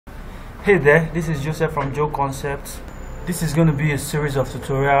Hey there, this is Joseph from Jouleconcepts. This is going to be a series of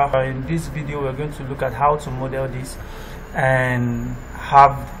tutorials. In this video we're going to look at how to model this and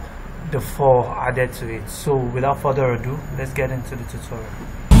have the fall added to it. So without further ado, let's get into the tutorial.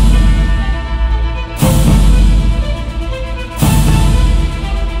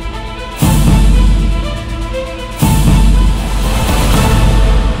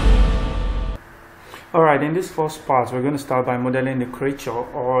 Alright, in this first part we're going to start by modeling the creature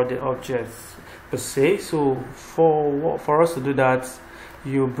or the objects per se. So for us to do that,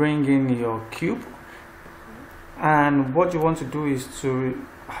 you bring in your cube, and what you want to do is to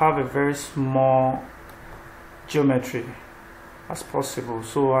have a very small geometry as possible.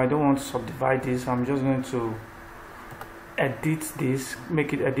 So I don't want to subdivide this. I'm just going to edit this,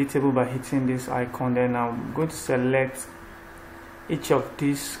 make it editable by hitting this icon. Then I'm going to select each of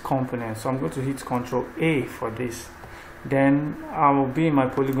these components. So I'm going to hit Ctrl A for this. Then I will be in my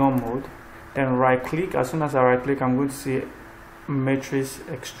polygon mode. Then right click. As soon as I right click, I'm going to see matrix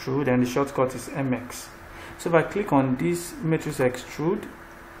extrude, and the shortcut is MX. So if I click on this matrix extrude,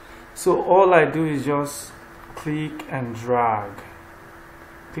 so all I do is just click and drag,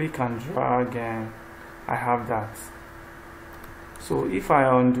 and I have that. So if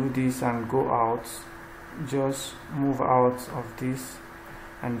I undo this and go out, just move out of this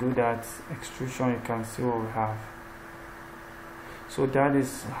and do that extrusion, you can see what we have. So that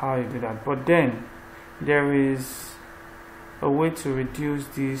is how you do that. But then there is a way to reduce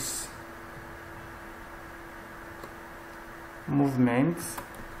this movement,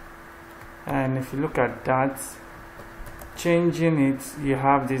 and if you look at that, changing it, you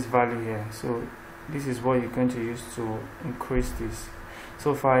have this value here. So this is what you're going to use to increase this.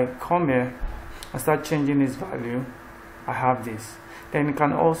 So if I come here and start changing this value, I have this. Then you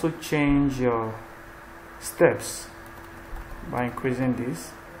can also change your steps by increasing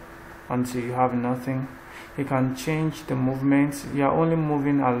this until you have nothing. You can change the movement. You are only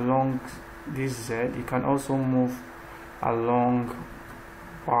moving along this Z. You can also move along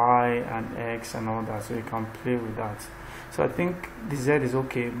Y and X and all that, so you can play with that. So I think the Z is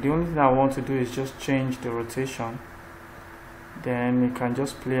okay. The only thing I want to do is just change the rotation. Then you can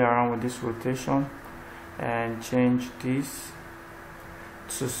just play around with this rotation and change this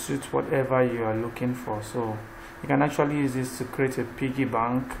to suit whatever you are looking for. So you can actually use this to create a piggy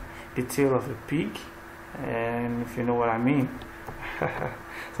bank, the tail of a pig, and if you know what I mean.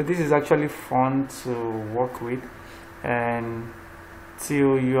 So this is actually fun to work with, and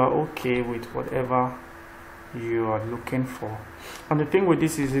till you are okay with whatever you are looking for. And the thing with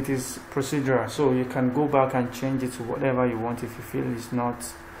this is it is procedural, so you can go back and change it to whatever you want if you feel it's not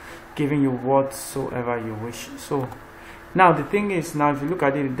giving you whatsoever you wish. So now the thing is, now if you look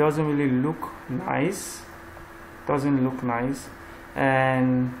at it, it doesn't really look nice,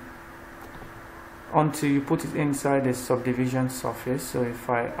 and until you put it inside a subdivision surface. So if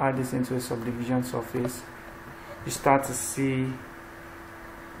I add this into a subdivision surface, you start to see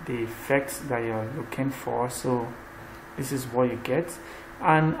the effects that you're looking for. So this is what you get.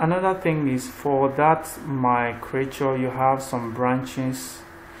 And another thing is, for that my creature, you have some branches,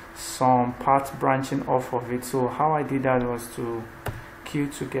 some parts branching off of it. So how I did that was to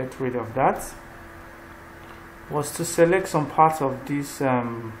get rid of that, was to select some parts of this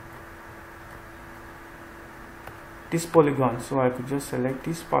this polygon. So I could just select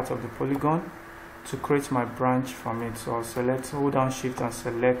this part of the polygon to create my branch from it. So I'll select, hold down shift and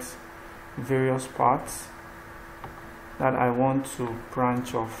select various parts that I want to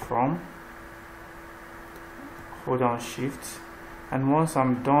branch off from. Hold down shift, and once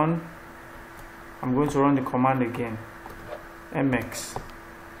I'm done, I'm going to run the command again, MX.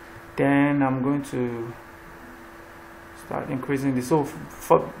 Then I'm going to start increasing this. So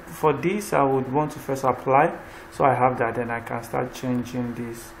for this, I would want to first apply. So I have that, then I can start changing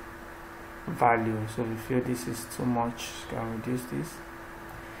this value. So if you feel this is too much, you can reduce this,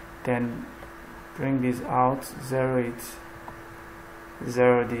 then bring this out, 0 it,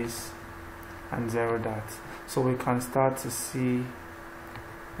 0 this, and 0 that. So we can start to see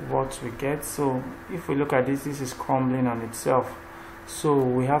what we get. So if we look at this, this is crumbling on itself, so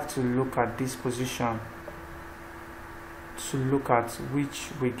we have to look at this position to look at which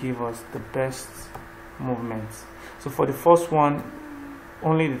will give us the best movement. So for the first one,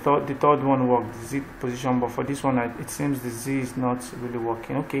 only the third one worked, the Z position, but for this one it seems the Z is not really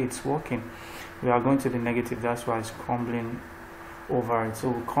working. Okay, it's working. We are going to the negative, that's why it's crumbling over it. So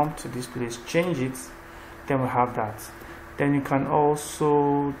we come to this place, change it, then we have that. Then you can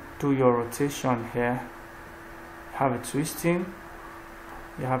also do your rotation here, have a twisting,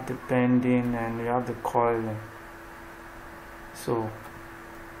 you have the bending, and you have the coiling. So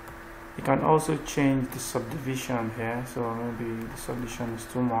You can also change the subdivision here, so maybe the subdivision is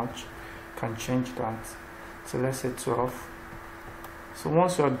too much, you can change that. So let's say 12. So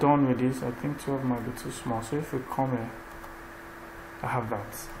once you're done with this, I think 12 might be too small, so if we come here, I have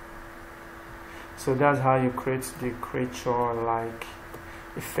that. So that's how you create the creature like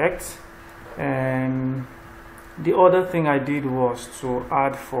effect. And the other thing I did was to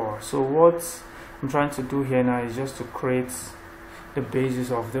add 4. So what I'm trying to do here now is just to create the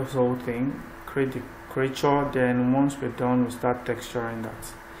basis of this whole thing, create the creature, then once we're done we'll start texturing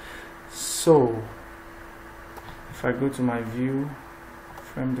that. So if I go to my view,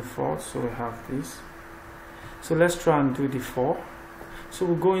 frame default, so we have this. So let's try and do the 4. So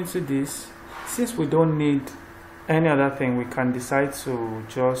we'll go into this. Since we don't need any other thing, we can decide to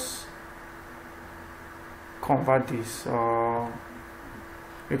just convert this, or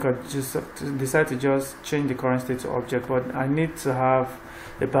we could just decide to just change the current state to object, but I need to have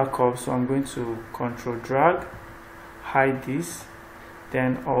a backup, so I'm going to Control drag, hide this,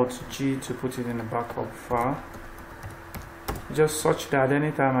 then Alt G to put it in the backup file, just such that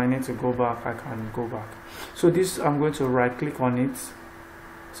anytime I need to go back I can go back. So this, I'm going to right click on it,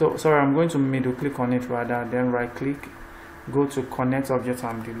 so sorry, I'm going to middle click on it rather, then right click, go to connect object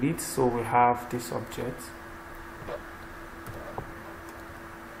and delete. So we have this object.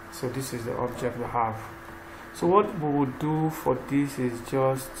 So this is the object we have. So what we will do for this is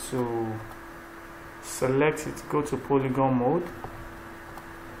just to select it, go to polygon mode,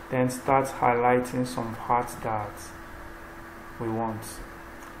 then start highlighting some parts that we want.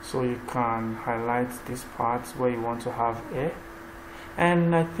 So you can highlight this part where you want to have air,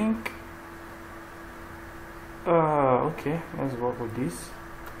 and I think okay, let's work with this.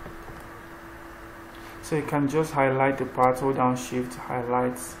 So you can just highlight the part, hold down shift,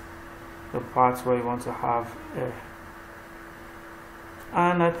 highlight the parts where you want to have air.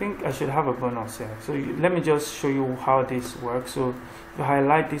 And I think I should have a bonus here, so let me just show you how this works. So if you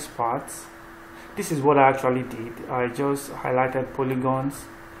highlight these parts, this is what I actually did. I just highlighted polygons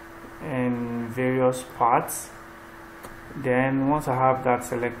and various parts. Then once I have that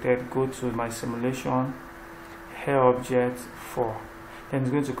selected, go to my simulation, hair object 4, then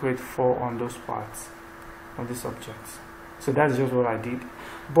it's going to create 4 on those parts of this object. So that's just what I did.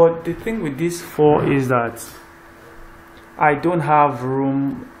 But the thing with this 4 is that I don't have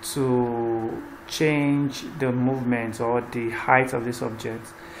room to change the movement or the height of this object,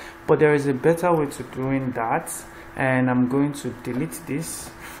 but there is a better way to doing that, and I'm going to delete this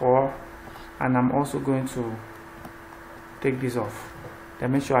 4, and I'm also going to take this off,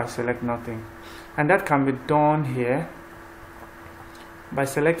 then make sure I select nothing. And that can be done here by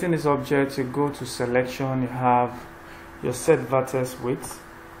selecting this object. You go to selection, you have your set vertex width.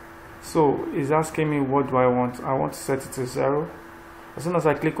 So it's asking me what do I want. I want to set it to 0. As soon as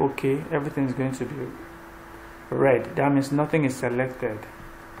I click OK, everything is going to be red. That means nothing is selected.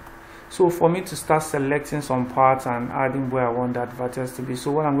 So for me to start selecting some parts and adding where I want that vertex to be,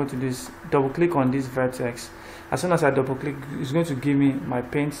 so what I'm going to do is double click on this vertex. As soon as I double click, it's going to give me my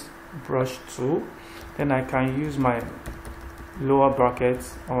paint brush tool. Then I can use my lower bracket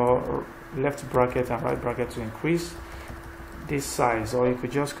or left bracket and right bracket to increase this size, or you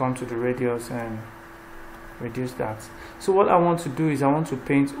could just come to the radius and reduce that. So what I want to do is I want to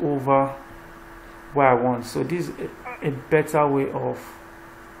paint over where I want. So this is a better way of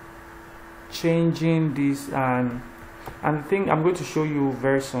changing this, and the thing I'm going to show you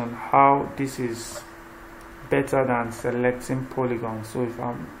very soon how this is better than selecting polygons. So if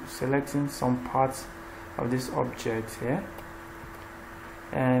I'm selecting some parts of this object here,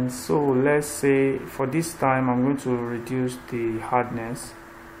 and so let's say for this time I'm going to reduce the hardness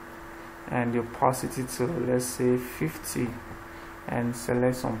and the opacity to, let's say, 50, and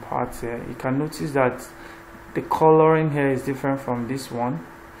select some parts here. You can notice that the coloring here is different from this one,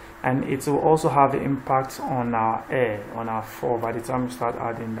 and it will also have an impact on our air, on our 4 by the time we start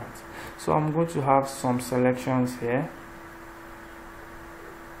adding that. So I'm going to have some selections here,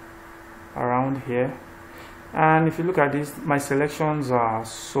 around here, and if you look at this, my selections are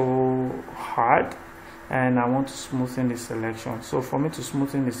so hard and I want to smoothen the selection. So for me to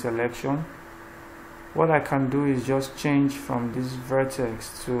smoothen the selection, what I can do is just change from this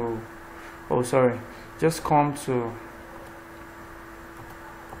vertex to, just come to,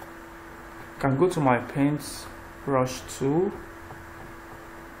 can go to my paint brush tool,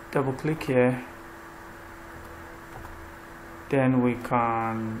 double click here, then we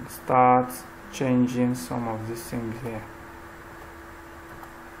can start changing some of these things here.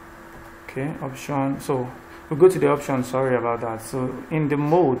 Okay, option, so we go to the option, sorry about that. So in the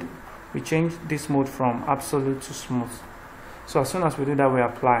mode, we change this mode from absolute to smooth. So as soon as we do that, we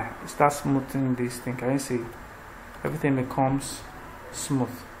apply, start smoothing this thing. Can you see? Everything becomes smooth.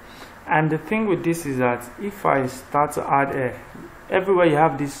 And the thing with this is that if I start to add air, everywhere you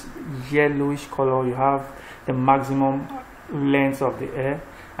have this yellowish color, you have the maximum length of the air,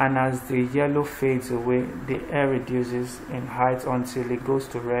 and as the yellow fades away, the air reduces in height until it goes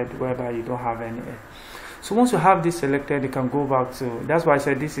to red, whereby you don't have any air. So once you have this selected, you can go back to, that's why I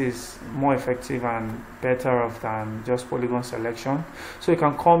said this is more effective and better off than just polygon selection. So you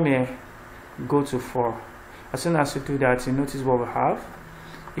can come here, go to 4. As soon as you do that, you notice what we have.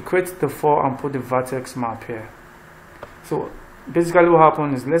 It creates the 4 and put the vertex map here. So basically what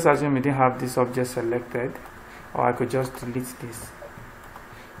happened is, let's assume we didn't have this object selected, or I could just delete this.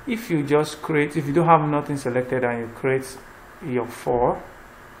 If you just create, if you don't have nothing selected and you create your 4,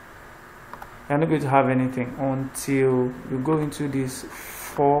 you're not going to have anything until you go into this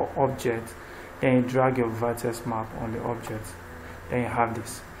 4 object and you drag your vertex map on the object. Then you have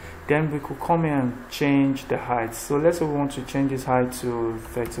this. Then we could come in and change the height. So let's say we want to change this height to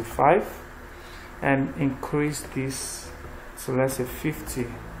 35 and increase this, so let's say 50.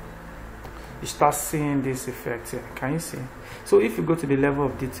 You start seeing this effect here. Can you see? So if you go to the level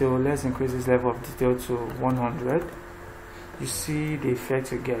of detail, let's increase this level of detail to 100. You see the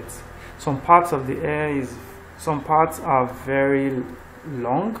effect you get. Some parts of the air some parts are very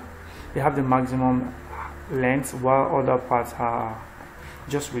long. They have the maximum length, while other parts are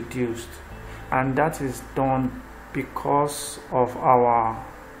just reduced. And that is done because of our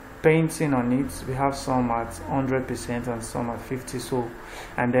painting on it. We have some at 100% and some at 50. So,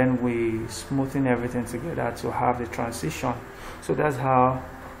 and then we smoothing everything together to have the transition. So that's how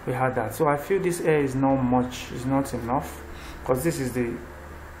we had that. So I feel this air is not much, is not enough, because this is the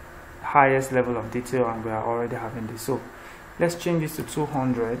highest level of detail and we are already having this. So let's change this to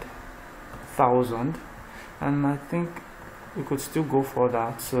 200,000, and I think we could still go for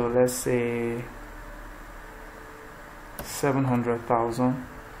that. So let's say 700,000,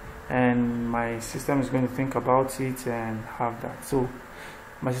 and my system is going to think about it and have that. So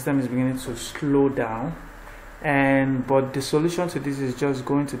my system is beginning to slow down, but the solution to this is just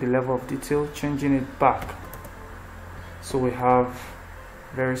going to the level of detail, changing it back, so we have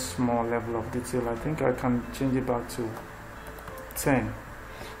very small level of detail. I think I can change it back to 10,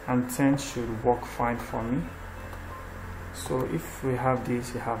 and 10 should work fine for me. So if we have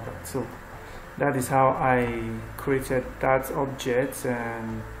this, you have that. So that is how I created that object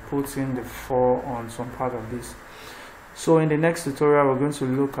and put in the 4 on some part of this. So in the next tutorial, we're going to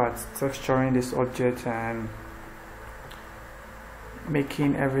look at texturing this object and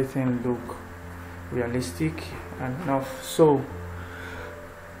making everything look realistic and enough. So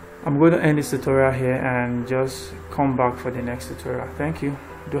I'm going to end this tutorial here and just come back for the next tutorial. Thank you.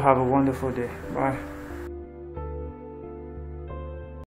 Do have a wonderful day. Bye.